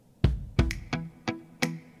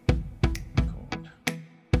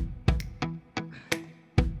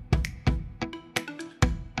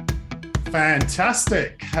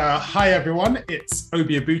Fantastic. Hi, everyone. It's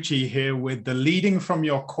Obi Abuchi here with the Leading from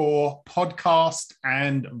Your Core podcast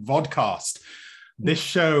and vodcast. This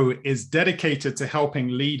show is dedicated to helping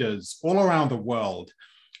leaders all around the world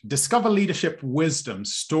discover leadership wisdom,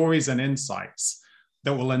 stories, and insights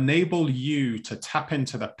that will enable you to tap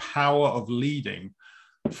into the power of leading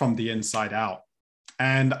from the inside out.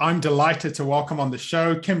 And I'm delighted to welcome on the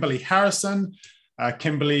show Kimberly Harrison.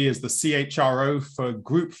 Kimberly is the CHRO for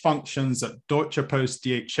group functions at Deutsche Post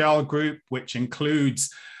DHL Group, which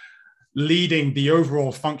includes leading the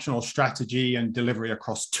overall functional strategy and delivery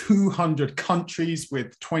across 200 countries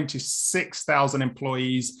with 26,000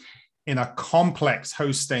 employees in a complex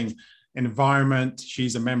hosting environment.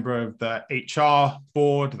 She's a member of the HR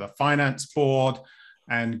board, the finance board,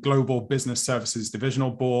 and Global Business Services Divisional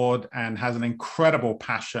Board, and has an incredible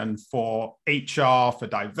passion for HR, for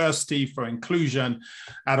diversity, for inclusion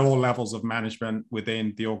at all levels of management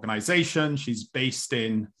within the organization. She's based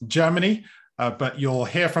in Germany, but you'll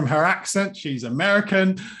hear from her accent. She's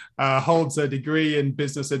American, holds a degree in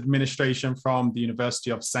business administration from the University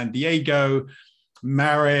of San Diego,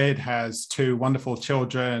 married, has two wonderful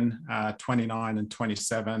children, 29 and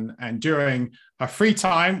 27. And during her free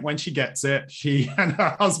time, when she gets it, she and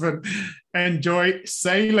her husband enjoy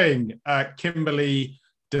sailing. Kimberly,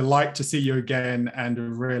 delight to see you again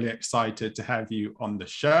and really excited to have you on the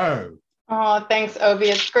show. Oh, thanks, Obi.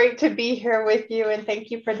 It's great to be here with you, and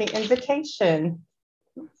thank you for the invitation.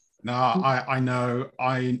 No, I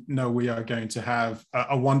know we are going to have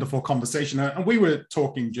a wonderful conversation. And we were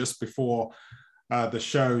talking just before the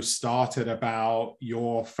show started about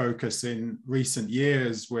your focus in recent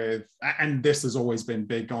years with, and this has always been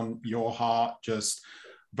big on your heart, just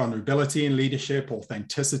vulnerability in leadership,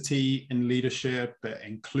 authenticity in leadership,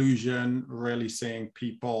 inclusion, really seeing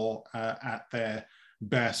people at their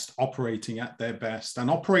best, operating at their best, and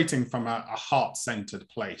operating from a heart-centered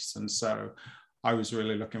place. And so I was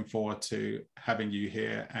really looking forward to having you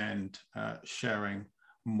here and sharing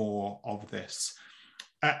more of this.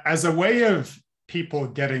 As a way of people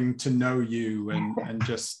getting to know you and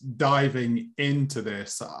just diving into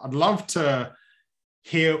this, I'd love to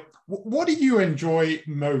hear, what do you enjoy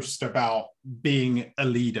most about being a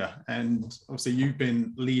leader? And obviously you've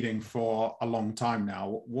been leading for a long time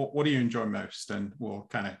now. What do you enjoy most? And we'll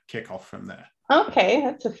kind of kick off from there. Okay,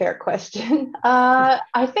 that's a fair question.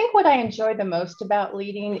 I think what I enjoy the most about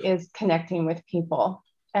leading is connecting with people,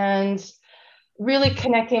 and really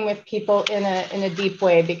connecting with people in a deep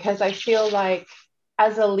way, because I feel like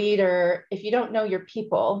as a leader, if you don't know your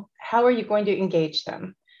people, how are you going to engage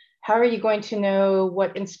them? How are you going to know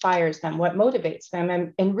what inspires them, what motivates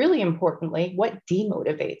them, and really importantly, what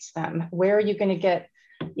demotivates them? Where are you going to get,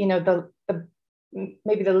 the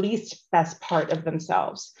maybe the least best part of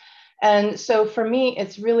themselves? And so for me,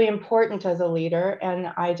 it's really important as a leader, and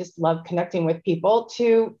I just love connecting with people,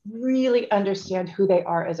 to really understand who they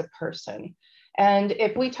are as a person. And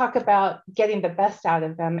if we talk about getting the best out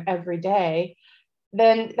of them every day,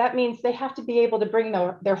 then that means they have to be able to bring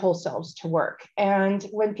their whole selves to work. And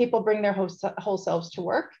when people bring their whole selves to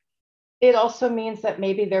work, it also means that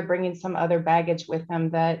maybe they're bringing some other baggage with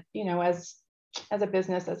them that, as a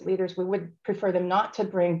business, as leaders, we would prefer them not to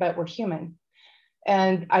bring, but we're human.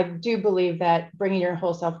 And I do believe that bringing your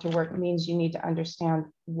whole self to work means you need to understand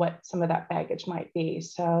what some of that baggage might be.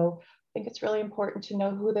 So I think it's really important to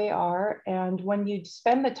know who they are. And when you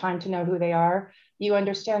spend the time to know who they are, you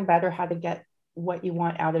understand better how to get what you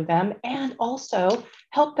want out of them, and also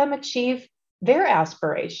help them achieve their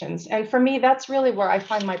aspirations. And for me, that's really where I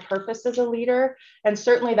find my purpose as a leader. And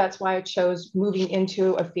certainly that's why I chose moving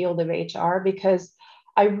into a field of HR, because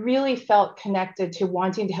I really felt connected to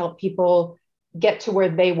wanting to help people get to where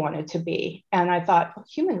they wanted to be. And I thought, well,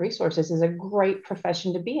 human resources is a great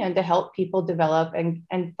profession to be in, to help people develop and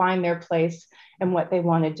find their place and what they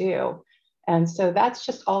want to do. And so that's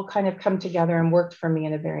just all kind of come together and worked for me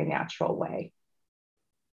in a very natural way.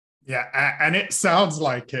 Yeah, and it sounds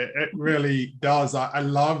like it. It really does. I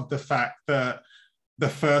love the fact that the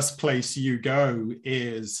first place you go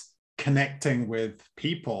is connecting with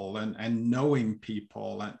people and knowing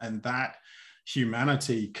people and that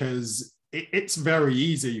humanity, because it's very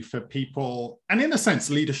easy for people, and in a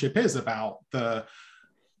sense, leadership is about the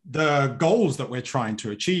goals that we're trying to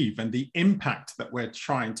achieve and the impact that we're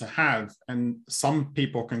trying to have. And some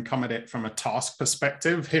people can come at it from a task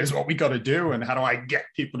perspective. Here's what we got to do, and how do I get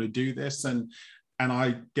people to do this? And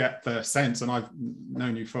I get the sense, and I've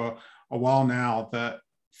known you for a while now, that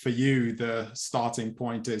for you, the starting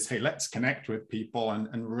point is, hey, let's connect with people and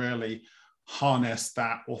really harness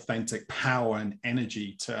that authentic power and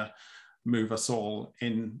energy to move us all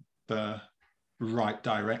in the right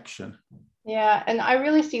direction. Yeah, and I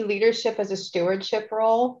really see leadership as a stewardship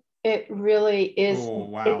role. It really is. Oh,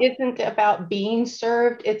 wow. It isn't about being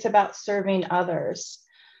served, it's about serving others.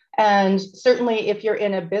 And certainly, if you're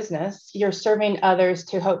in a business, you're serving others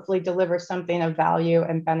to hopefully deliver something of value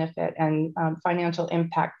and benefit and financial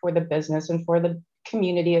impact for the business and for the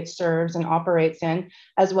community it serves and operates in,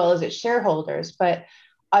 as well as its shareholders. But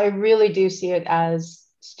I really do see it as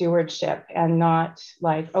stewardship and not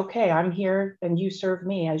like, okay, I'm here and you serve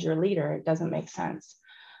me as your leader. It doesn't make sense.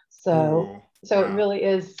 So, Wow. it really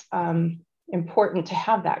is important to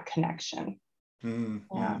have that connection.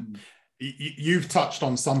 Mm-hmm. Yeah. You've touched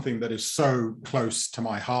on something that is so close to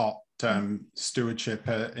my heart, stewardship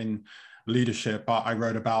in leadership. I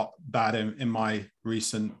wrote about that in my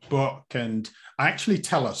recent book, and I actually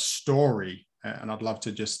tell a story, and I'd love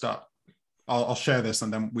to just I'll share this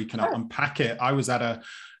and then we can unpack it. I was at a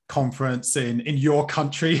conference in your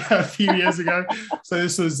country a few years ago. So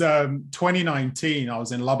this was 2019. I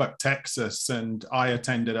was in Lubbock, Texas, and I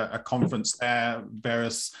attended a conference there,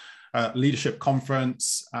 various leadership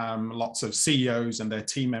conference. Lots of CEOs and their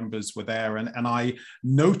team members were there. And I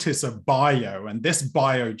notice a bio, and this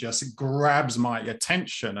bio just grabs my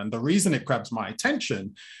attention. And the reason it grabs my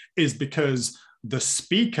attention is because the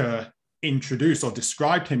speaker introduced or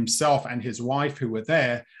described himself and his wife who were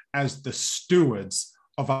there as the stewards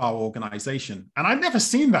of our organization. And I've never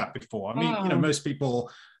seen that before. I mean, most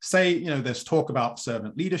people say, there's talk about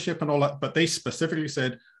servant leadership and all that, but they specifically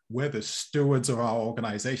said, we're the stewards of our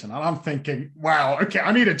organization. And I'm thinking, wow, okay,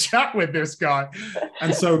 I need to chat with this guy.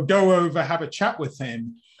 And so go over, have a chat with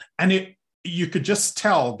him. And you could just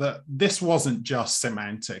tell that this wasn't just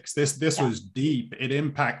semantics. This was deep. It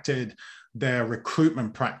impacted their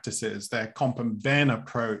recruitment practices, their comp and ben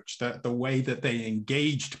approach, the way that they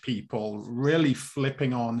engaged people, really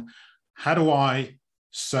flipping on, how do I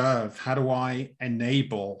serve? How do I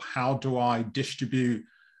enable? How do I distribute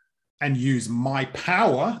and use my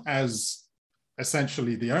power as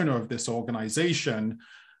essentially the owner of this organization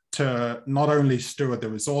to not only steward the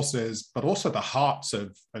resources, but also the hearts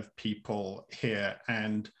of people here.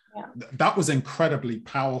 And that was incredibly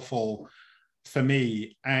powerful for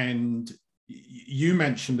me. And you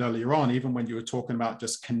mentioned earlier on, even when you were talking about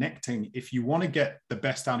just connecting, if you want to get the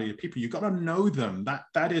best out of your people, you've got to know them.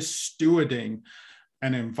 That is stewarding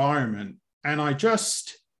an environment. And I'd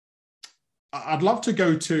love to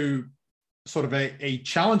go to sort of a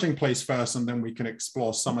challenging place first, and then we can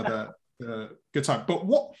explore some of the good time. But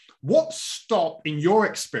what stopped, in your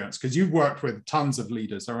experience, because you've worked with tons of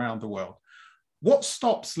leaders around the world, what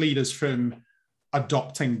stops leaders from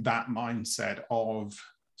adopting that mindset of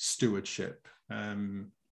stewardship?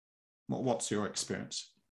 What's your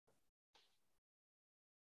experience?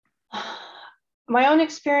 My own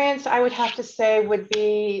experience, I would have to say, would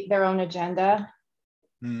be their own agenda.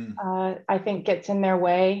 I think gets in their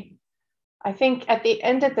way. I think at the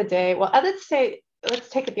end of the day, let's take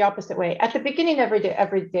it the opposite way. At the beginning of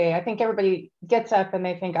every day, I think everybody gets up and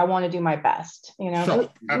they think, I want to do my best. Sure,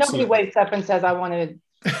 nobody wakes up and says, I want to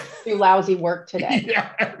do lousy work today.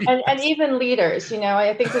 And even leaders,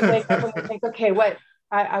 I think we wake up and we think, okay,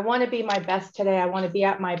 I want to be my best today. I want to be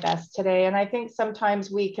at my best today. And I think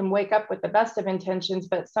sometimes we can wake up with the best of intentions,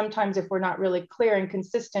 but sometimes if we're not really clear and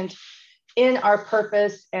consistent in our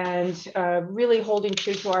purpose and really holding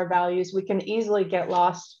true to our values, we can easily get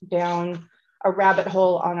lost down a rabbit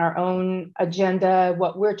hole on our own agenda,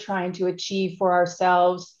 what we're trying to achieve for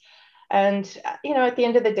ourselves. And, at the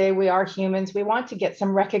end of the day, we are humans. We want to get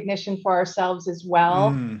some recognition for ourselves as well.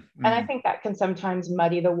 And I think that can sometimes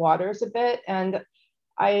muddy the waters a bit. And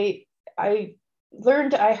I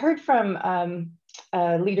heard from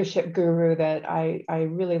a leadership guru that I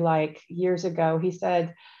really like years ago. He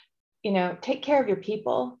said, take care of your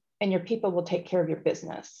people and your people will take care of your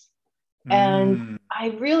business. And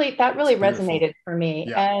that really resonated for me.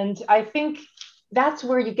 Yeah. And I think that's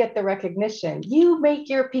where you get the recognition. You make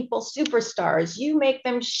your people superstars. You make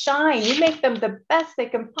them shine. You make them the best they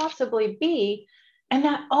can possibly be. And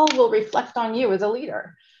that all will reflect on you as a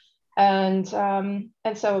leader. And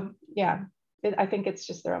so, I think it's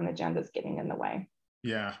just their own agendas getting in the way.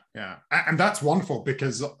 Yeah. And that's wonderful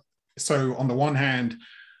because, so on the one hand,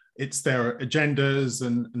 it's their agendas,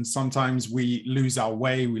 and sometimes we lose our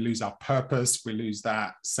way, we lose our purpose, we lose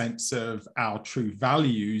that sense of our true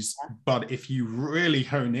values. Yeah. But if you really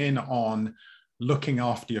hone in on looking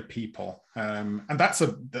after your people, and that's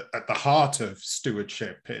at the heart of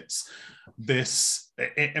stewardship. It's this,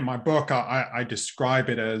 in my book, I describe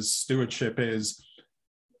it as stewardship is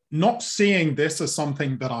not seeing this as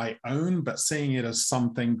something that I own, but seeing it as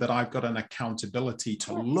something that I've got an accountability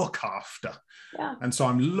to look after. Yeah. And so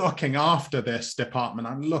I'm looking after this department.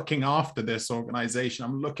 I'm looking after this organization.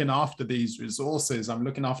 I'm looking after these resources. I'm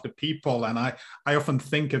looking after people. And I often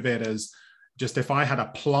think of it as just, if I had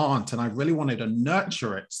a plant and I really wanted to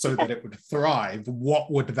nurture it so that it would thrive,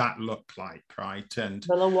 what would that look like, right? And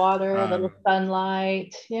a little water, a little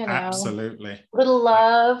sunlight, absolutely, little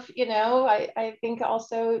love, I think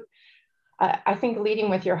also, I think leading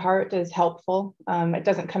with your heart is helpful. It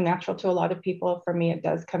doesn't come natural to a lot of people. For me, it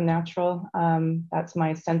does come natural. That's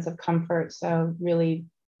my sense of comfort. So really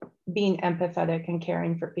being empathetic and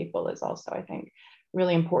caring for people is also, I think,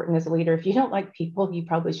 really important as a leader. If you don't like people, you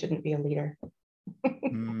probably shouldn't be a leader.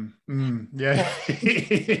 Yeah.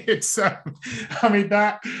 It's I mean,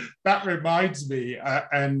 that reminds me,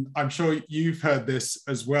 and I'm sure you've heard this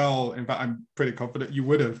as well. In fact, I'm pretty confident you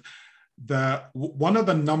would have. One of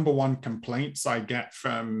the number one complaints I get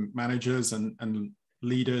from managers and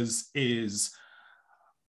leaders is,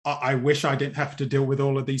 I wish I didn't have to deal with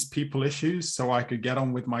all of these people issues so I could get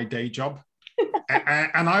on with my day job.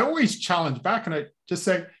 And I always challenge back and I just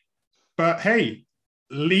say, but hey,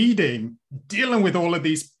 dealing with all of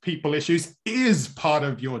these people issues is part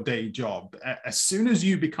of your day job. As soon as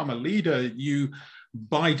you become a leader, you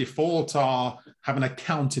by default have an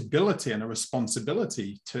accountability and a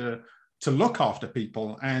responsibility to look after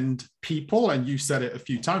people. And you said it a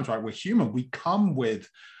few times, right? We're human. We come with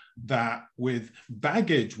that, with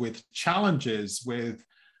baggage, with challenges, with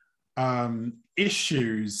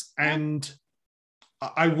issues. And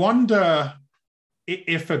I wonder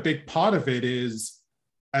if a big part of it is,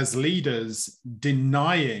 as leaders,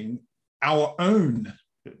 denying our own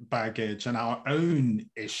baggage and our own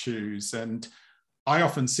issues. And I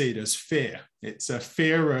often see it as fear. It's a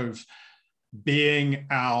fear of being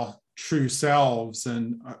our true selves,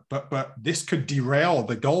 and but this could derail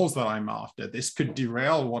the goals that I'm after. This could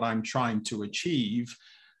derail what I'm trying to achieve,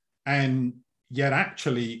 and yet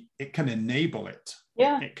actually it can enable it.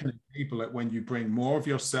 Yeah, it can enable it when you bring more of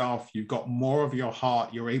yourself. You've got more of your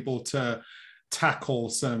heart. You're able to tackle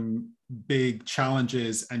some big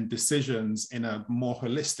challenges and decisions in a more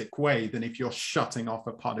holistic way than if you're shutting off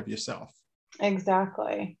a part of yourself.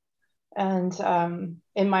 Exactly. And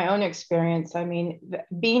in my own experience, I mean,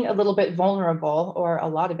 being a little bit vulnerable, or a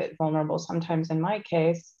lot of it vulnerable sometimes in my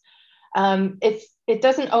case, it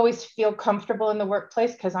doesn't always feel comfortable in the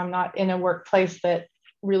workplace, because I'm not in a workplace that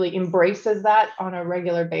really embraces that on a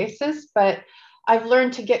regular basis. But I've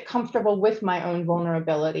learned to get comfortable with my own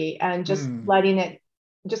vulnerability and just letting it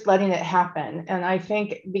happen. And I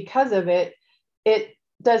think because of it, it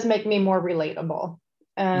does make me more relatable.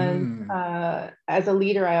 And as a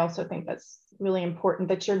leader, I also think that's really important,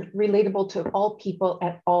 that you're relatable to all people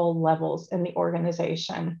at all levels in the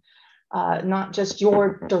organization, not just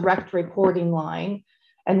your direct reporting line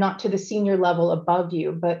and not to the senior level above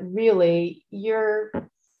you, but really you're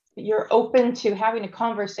open to having a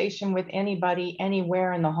conversation with anybody,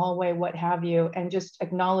 anywhere in the hallway, what have you, and just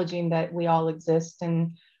acknowledging that we all exist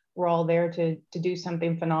and we're all there to do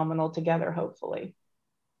something phenomenal together, hopefully.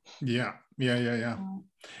 Yeah.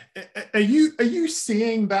 Are you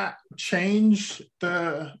seeing that change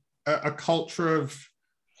a culture of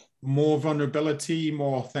more vulnerability,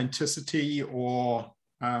 more authenticity, or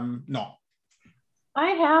not? I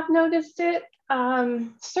have noticed it.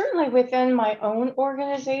 Certainly within my own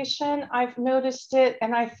organization, I've noticed it.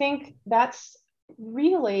 And I think that's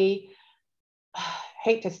really,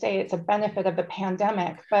 hate to say it's a benefit of the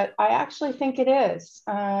pandemic, but I actually think it is.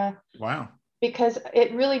 Wow. Because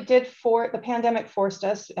it really did, the pandemic forced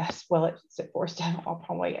us, as well, it forced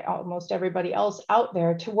probably almost everybody else out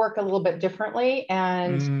there to work a little bit differently,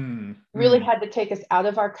 and really had to take us out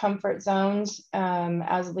of our comfort zones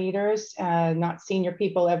as leaders, not seeing your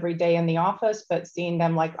people every day in the office, but seeing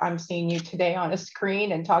them like I'm seeing you today on a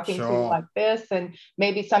screen and talking to you like this. And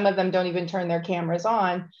maybe some of them don't even turn their cameras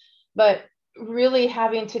on, but really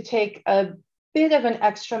having to take a bit of an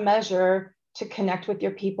extra measure to connect with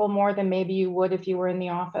your people more than maybe you would if you were in the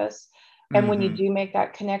office. And when you do make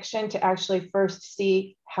that connection, to actually first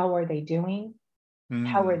see, how are they doing?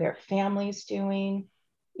 How are their families doing?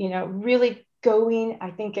 Really going,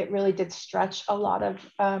 I think it really did stretch a lot of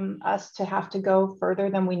us to have to go further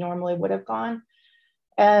than we normally would have gone.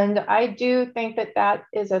 And I do think that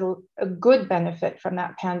is a good benefit from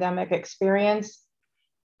that pandemic experience.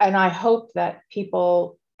 And I hope that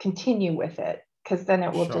people continue with it, because then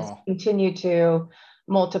it will just continue to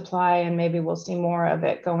multiply, and maybe we'll see more of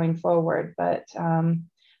it going forward. But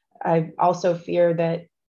I also fear that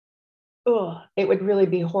it would really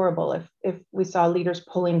be horrible if we saw leaders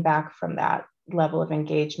pulling back from that level of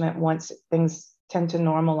engagement, once things tend to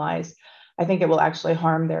normalize, I think it will actually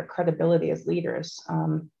harm their credibility as leaders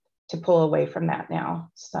to pull away from that now.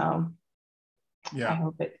 So I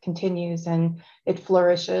hope it continues and it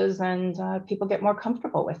flourishes and people get more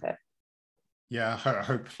comfortable with it. Yeah,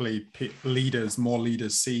 hopefully more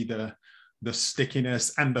leaders see the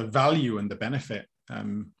stickiness and the value and the benefit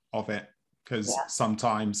of it, because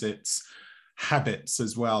sometimes it's habits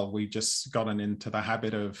as well. We've just gotten into the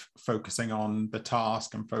habit of focusing on the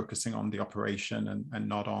task and focusing on the operation and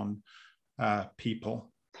not on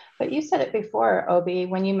people. But you said it before, Obi,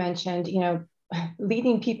 when you mentioned,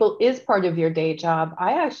 leading people is part of your day job.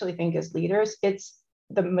 I actually think as leaders, it's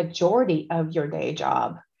the majority of your day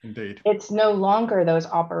job. Indeed. It's no longer those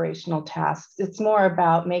operational tasks. It's more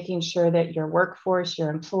about making sure that your workforce, your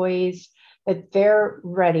employees, that they're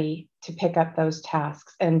ready to pick up those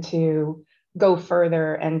tasks and to go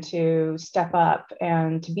further and to step up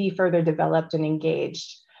and to be further developed and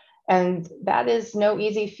engaged. And that is no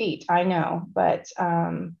easy feat, I know, but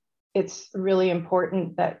it's really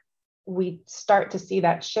important that we start to see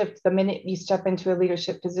that shift. The minute you step into a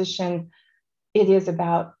leadership position, it is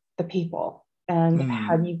about the people and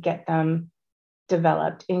how do you get them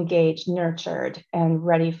developed, engaged, nurtured, and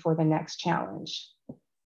ready for the next challenge.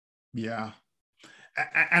 Yeah.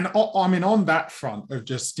 And I mean, on that front of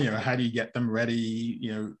just, how do you get them ready,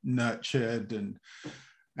 nurtured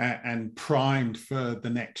and primed for the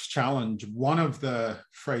next challenge? One of the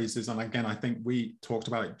phrases, and again, I think we talked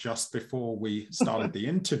about it just before we started the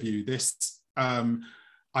interview, this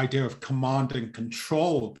idea of command and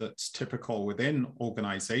control that's typical within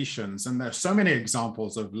organizations. And there's so many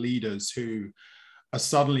examples of leaders who are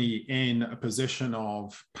suddenly in a position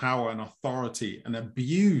of power and authority and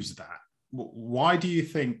abuse that. Why do you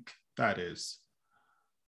think that is?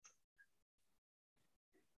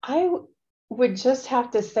 I would just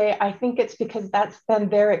have to say, I think it's because that's been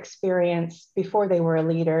their experience before they were a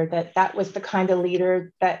leader, that was the kind of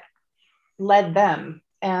leader that led them.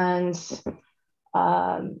 And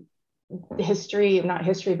not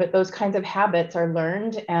history, but those kinds of habits are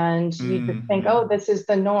learned. And you just think, oh, this is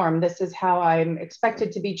the norm. This is how I'm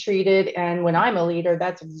expected to be treated. And when I'm a leader,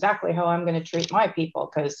 that's exactly how I'm going to treat my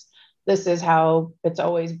people, because this is how it's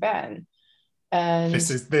always been. And this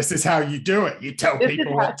is how you do it. You tell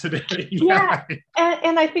people what to do. Yeah.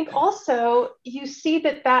 And I think also you see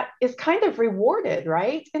that is kind of rewarded,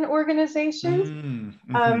 right? In organizations.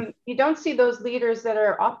 You don't see those leaders that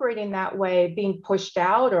are operating that way being pushed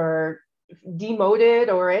out or demoted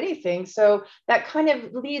or anything. So that kind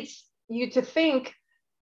of leads you to think,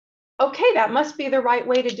 okay, that must be the right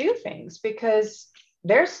way to do things, because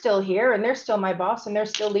they're still here and they're still my boss and they're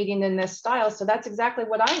still leading in this style. So that's exactly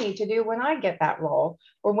what I need to do when I get that role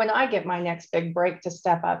or when I get my next big break to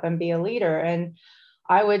step up and be a leader. And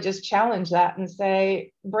I would just challenge that and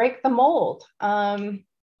say, break the mold. It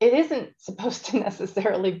isn't supposed to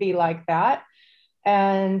necessarily be like that.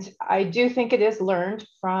 And I do think it is learned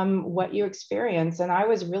from what you experience. And I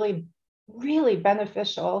was really, really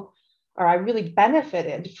I really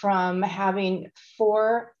benefited from having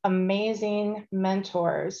 4 amazing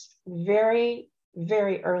mentors very,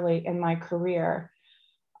 very early in my career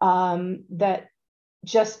that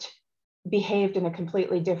just behaved in a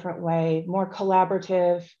completely different way, more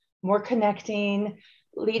collaborative, more connecting,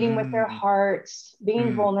 leading with their hearts,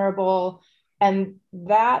 being vulnerable. And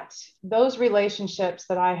those relationships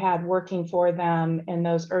that I had working for them in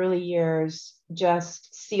those early years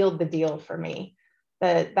just sealed the deal for me.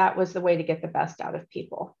 That was the way to get the best out of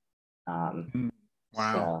people.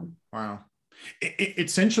 Wow.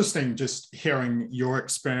 It's interesting just hearing your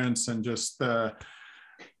experience and just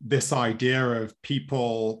this idea of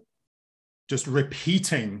people just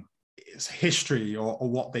repeating history or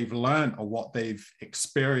what they've learned or what they've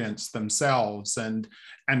experienced themselves. And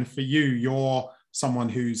for you, you're someone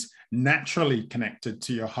who's naturally connected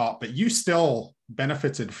to your heart, but you still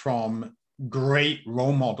benefited from great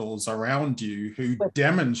role models around you who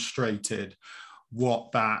demonstrated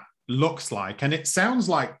what that looks like. And it sounds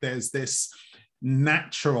like there's this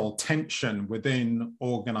natural tension within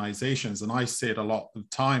organizations, and I see it a lot of the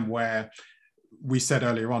time, where we said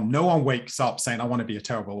earlier on, no one wakes up saying, I want to be a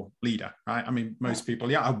terrible leader, right? I mean, most people,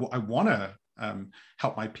 I want to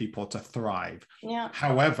help my people to thrive. Yeah.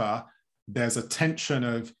 However, there's a tension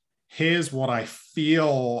of, here's what I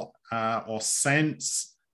feel or sense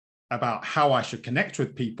about how I should connect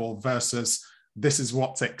with people versus this is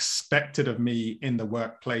what's expected of me in the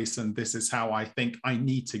workplace, and this is how I think I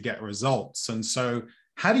need to get results. And so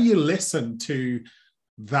how do you listen to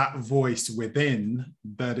that voice within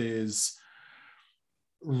that is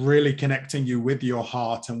really connecting you with your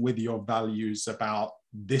heart and with your values about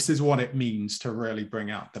this is what it means to really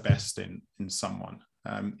bring out the best in someone.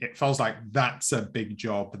 It feels like that's a big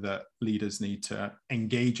job that leaders need to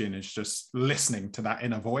engage in, is just listening to that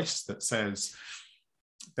inner voice that says,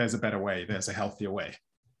 there's a better way, there's a healthier way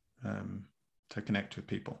to connect with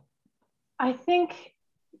people. I think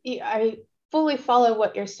I fully follow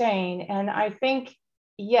what you're saying. And I think,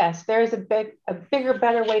 yes, there is a bigger,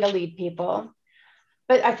 better way to lead people.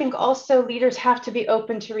 But I think also leaders have to be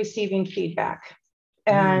open to receiving feedback.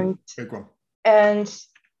 And, big one. And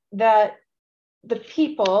that the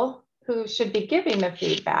people who should be giving the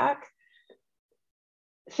feedback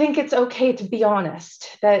think it's okay to be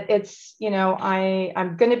honest, that it's,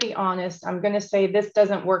 I'm going to be honest. I'm going to say, this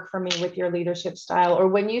doesn't work for me with your leadership style, or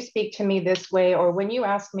when you speak to me this way, or when you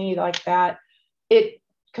ask me like that, it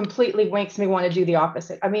completely makes me want to do the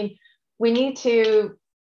opposite. I mean,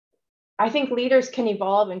 I think leaders can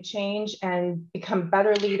evolve and change and become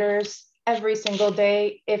better leaders every single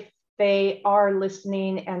day if they are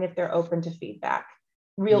listening and if they're open to feedback,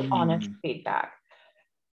 real honest feedback.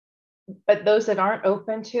 But those that aren't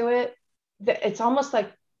open to it, it's almost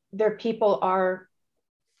like their people are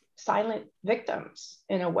silent victims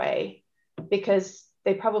in a way, because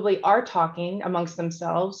they probably are talking amongst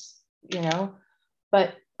themselves,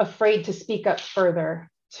 but afraid to speak up further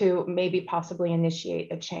to maybe possibly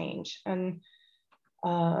initiate a change. And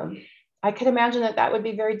I could imagine that would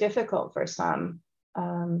be very difficult for some.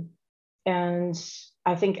 And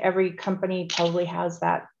I think every company probably has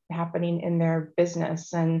that happening in their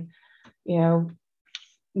business. And,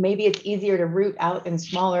 maybe it's easier to root out in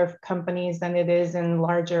smaller companies than it is in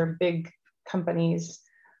larger, big companies,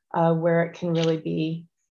 where it can really be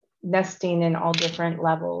nesting in all different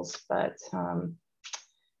levels. But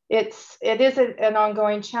it is an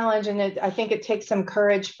ongoing challenge. And I think it takes some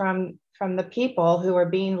courage from the people who are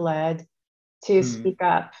being led to speak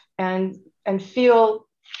up and feel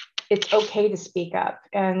it's okay to speak up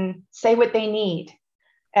and say what they need.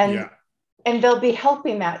 And they'll be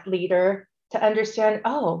helping that leader to understand,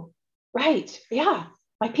 oh, right, yeah,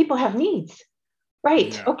 my people have needs.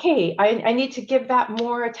 Right, okay, I need to give that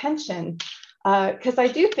more attention, because I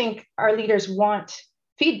do think our leaders want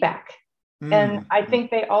feedback. And I think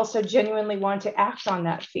they also genuinely want to act on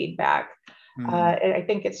that feedback. I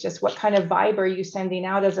think it's just, what kind of vibe are you sending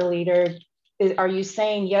out as a leader? Are you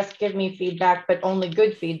saying, yes, give me feedback, but only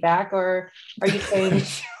good feedback? Or are you saying,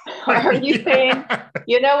 saying,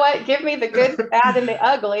 you know what, give me the good, the bad, and the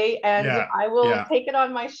ugly, and I will take it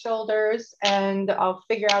on my shoulders and I'll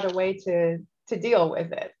figure out a way to deal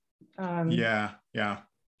with it.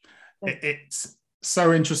 It's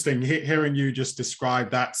so interesting hearing you just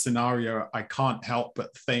describe that scenario. I can't help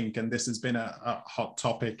but think, and this has been a hot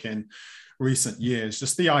topic in recent years,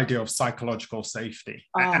 just the idea of psychological safety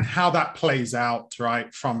and how that plays out,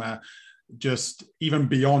 right, from just even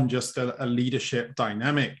beyond just a leadership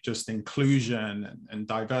dynamic, just inclusion and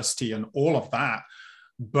diversity and all of that.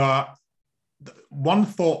 But one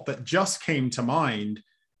thought that just came to mind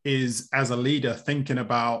is, as a leader, thinking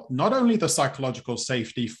about not only the psychological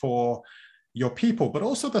safety for your people, but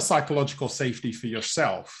also the psychological safety for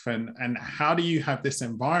yourself. And how do you have this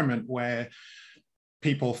environment where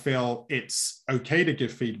people feel it's okay to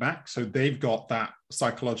give feedback, so they've got that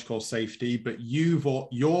psychological safety, but you're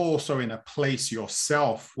also in a place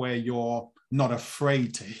yourself where you're not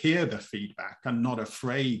afraid to hear the feedback and not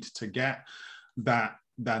afraid to get that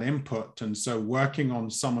input. And so working on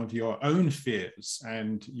some of your own fears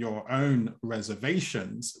and your own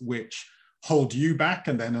reservations, which hold you back,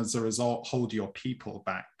 and then as a result hold your people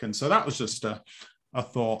back. And so that was just a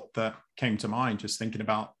thought that came to mind, just thinking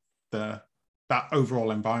about that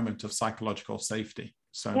overall environment of psychological safety.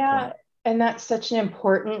 So important. And that's such an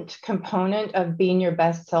important component of being your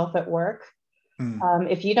best self at work.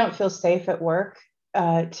 If you don't feel safe at work,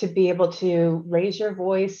 to be able to raise your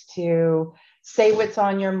voice, to say what's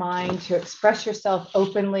on your mind, to express yourself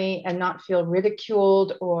openly and not feel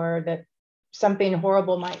ridiculed or that something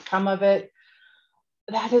horrible might come of it,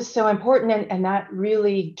 that is so important. And that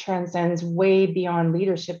really transcends way beyond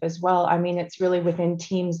leadership as well. I mean, it's really within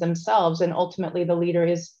teams themselves. And ultimately, the leader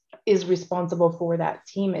is responsible for that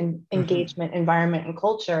team and engagement, environment, and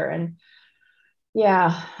culture. And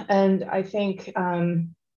and I think,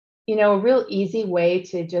 a real easy way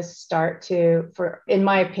to just start in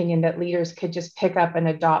my opinion, that leaders could just pick up and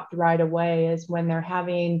adopt right away is when they're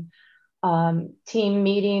having team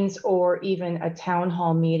meetings or even a town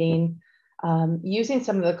hall meeting, using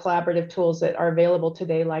some of the collaborative tools that are available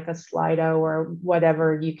today, like a Slido or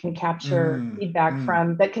whatever you can capture feedback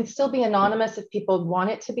from, that can still be anonymous if people want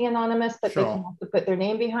it to be anonymous, but they can also put their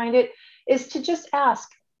name behind it, is to just ask,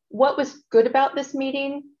 what was good about this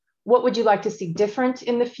meeting? what would you like to see different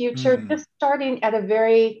in the future? Just starting at a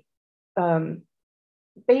very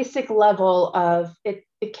basic level of it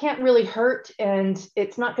can't really hurt and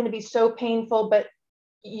it's not going to be so painful, but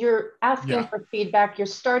you're asking for feedback. You're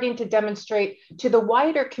starting to demonstrate to the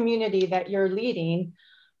wider community that you're leading.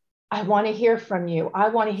 I want to hear from you. I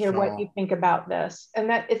want to hear what you think about this.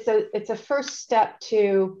 And that it's a first step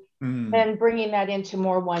to then bringing that into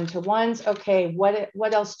more one-to-ones. Okay,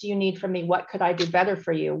 what else do you need from me? What could I do better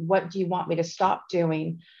for you? What do you want me to stop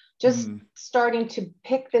doing? Just starting to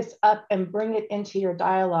pick this up and bring it into your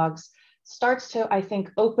dialogues starts to, I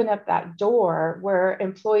think, open up that door where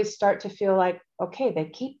employees start to feel like, okay, they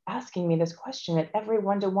keep asking me this question at every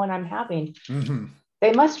one-to-one I'm having.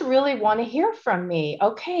 They must really want to hear from me.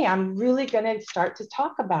 Okay, I'm really going to start to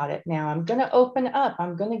talk about it now. I'm going to open up.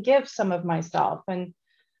 I'm going to give some of myself. And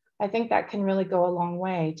I think that can really go a long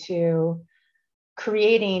way to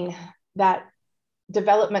creating that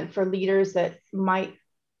development for leaders that might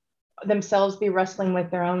themselves be wrestling with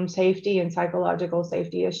their own safety and psychological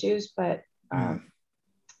safety issues. But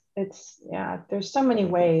there's so many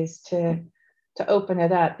ways to open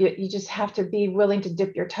it up. You just have to be willing to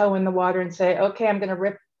dip your toe in the water and say, okay, I'm going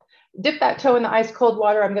to dip that toe in the ice cold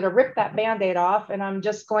water. I'm going to rip that Band-Aid off and I'm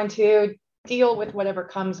just going to deal with whatever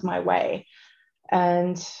comes my way.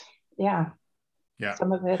 And some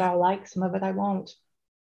of it I'll like, some of it I won't.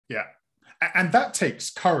 Yeah. And that takes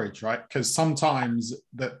courage, right? Because sometimes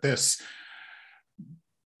this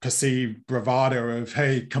perceived bravado of,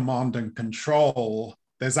 hey, command and control,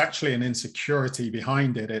 there's actually an insecurity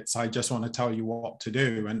behind it. It's, I just want to tell you what to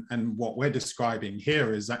do. And what we're describing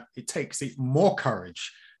here is that it takes more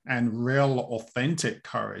courage and real authentic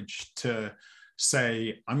courage to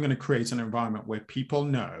say, I'm going to create an environment where people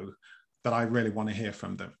know that I really want to hear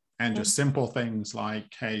from them. And just simple things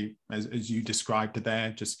like, hey, as you described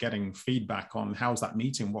there, just getting feedback on how's that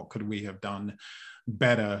meeting? What could we have done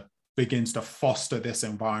better? Begins to foster this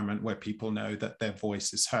environment where people know that their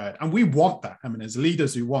voice is heard. And we want that. I mean, as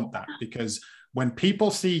leaders, we want that, because when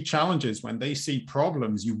people see challenges, when they see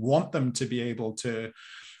problems, you want them to be able to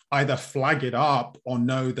either flag it up or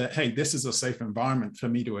know that, hey, this is a safe environment for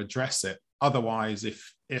me to address it. Otherwise,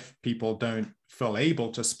 if people don't feel able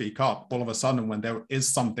to speak up, all of a sudden, when there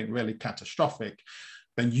is something really catastrophic,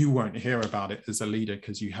 then you won't hear about it as a leader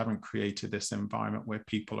because you haven't created this environment where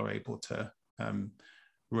people are able to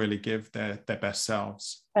really give their best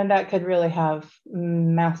selves. And that could really have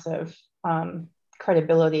massive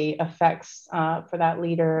credibility effects for that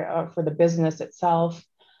leader or for the business itself.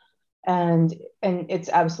 And it's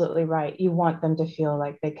absolutely right. You want them to feel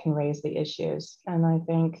like they can raise the issues. And I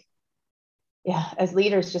think, as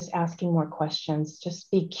leaders, just asking more questions,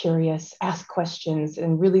 just be curious, ask questions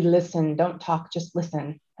and really listen. Don't talk, just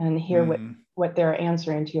listen and hear what they're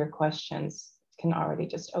answering to your questions can already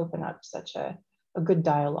just open up such a good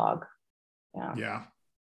dialogue. Yeah.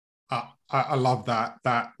 I love that.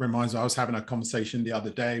 That reminds me, I was having a conversation the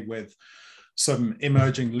other day with some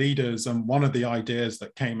emerging leaders, and one of the ideas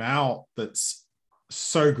that came out that's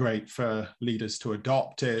so great for leaders to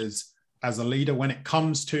adopt is, as a leader, when it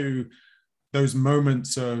comes to those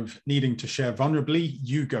moments of needing to share vulnerably,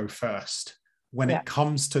 you go first. When it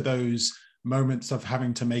comes to those moments of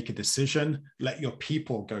having to make a decision, let your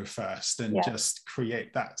people go first and just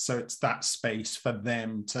create that. So it's that space for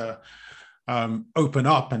them to open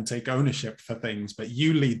up and take ownership for things, but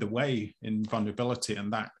you lead the way in vulnerability,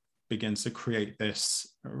 and that begins to create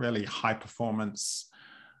this really high performance,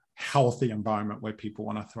 healthy environment where people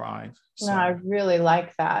want to thrive. So. No, I really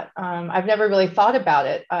like that. I've never really thought about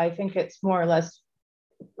it. I think it's more or less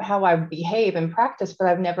how I behave in practice, but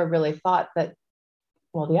I've never really thought that,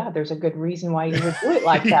 well, there's a good reason why you would do it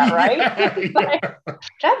like that, right? Like,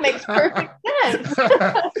 that makes perfect sense.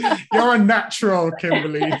 You're a natural,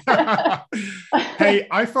 Kimberly. Hey,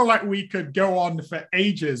 I feel like we could go on for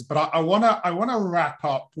ages, but I wanna wrap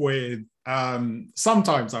up with,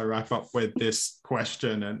 sometimes I wrap up with this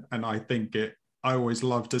question, and I think I always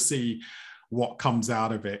love to see what comes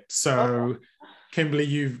out of it. So,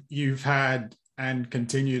 Kimberly, you've had and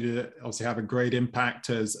continue to obviously have a great impact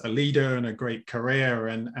as a leader and a great career,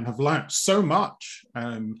 and have learned so much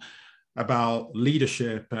about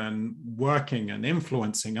leadership and working and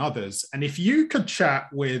influencing others. And if you could chat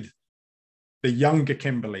with the younger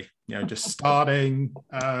Kimberly, just starting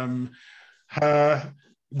her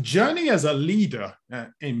journey as a leader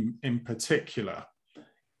in particular,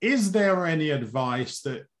 is there any advice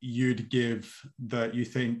that you'd give that you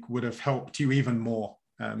think would have helped you even more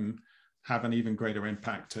have an even greater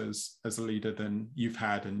impact as a leader than you've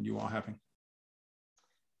had and you are having?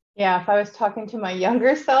 Yeah, if I was talking to my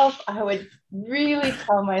younger self, I would really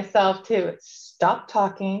tell myself to stop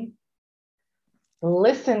talking,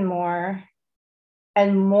 listen more,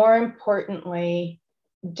 and more importantly,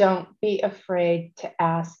 don't be afraid to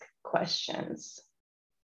ask questions.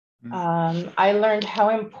 I learned how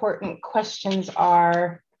important questions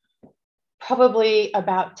are probably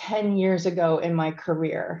about 10 years ago in my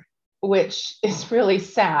career, which is really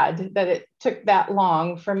sad that it took that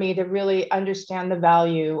long for me to really understand the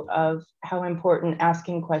value of how important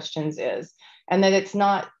asking questions is. And that it's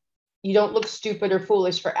not, you don't look stupid or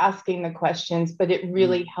foolish for asking the questions, but it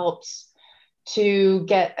really helps to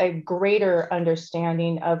get a greater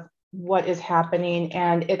understanding of what is happening.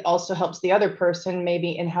 And it also helps the other person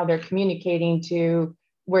maybe in how they're communicating to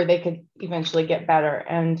where they could eventually get better.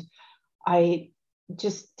 And I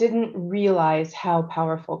just didn't realize how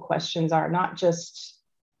powerful questions are, not just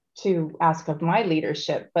to ask of my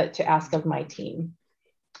leadership, but to ask of my team.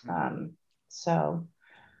 So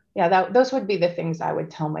yeah, those would be the things I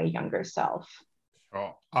would tell my younger self.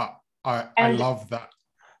 Sure. I love that.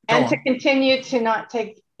 And to continue to not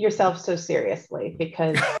take yourself so seriously,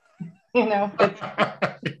 because, it's...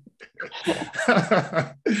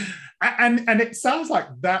 and it sounds like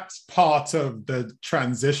that's part of the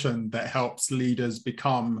transition that helps leaders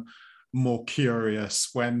become more curious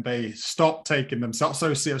when they stop taking themselves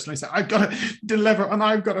so seriously and say, I've got to deliver and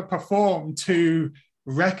I've got to perform, to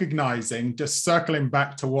recognizing, just circling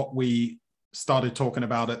back to what we started talking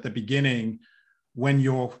about at the beginning, when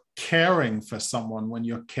you're caring for someone, when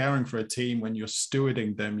you're caring for a team, when you're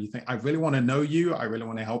stewarding them, you think, I really want to know you. I really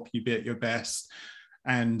want to help you be at your best.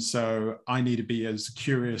 And so I need to be as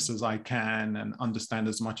curious as I can and understand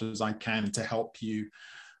as much as I can to help you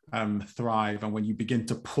thrive. And when you begin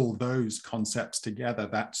to pull those concepts together,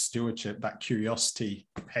 that stewardship, that curiosity,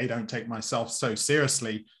 hey, don't take myself so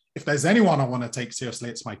seriously. If there's anyone I want to take seriously,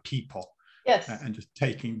 it's my people. Yes. And just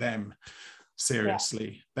taking them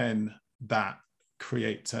seriously, then that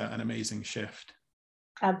creates an amazing shift.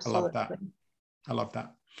 Absolutely. I love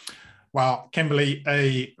that. Wow, Kimberly,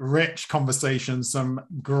 a rich conversation, some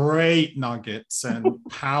great nuggets and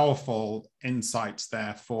powerful insights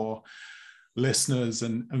there for listeners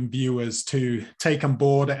and viewers to take on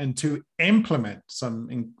board and to implement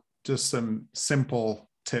just some simple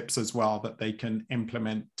tips as well that they can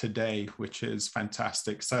implement today, which is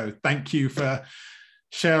fantastic. So thank you for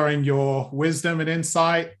sharing your wisdom and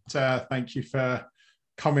insight. Thank you for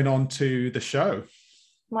coming on to the show.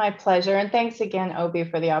 My pleasure. And thanks again, Obi,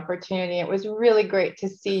 for the opportunity. It was really great to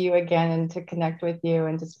see you again and to connect with you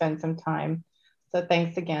and to spend some time. So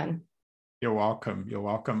thanks again. You're welcome. You're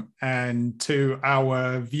welcome. And to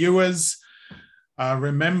our viewers,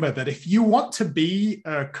 remember that if you want to be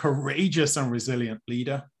a courageous and resilient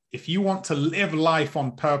leader, if you want to live life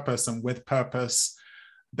on purpose and with purpose,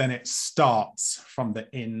 then it starts from the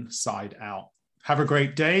inside out. Have a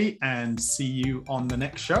great day and see you on the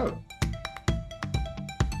next show.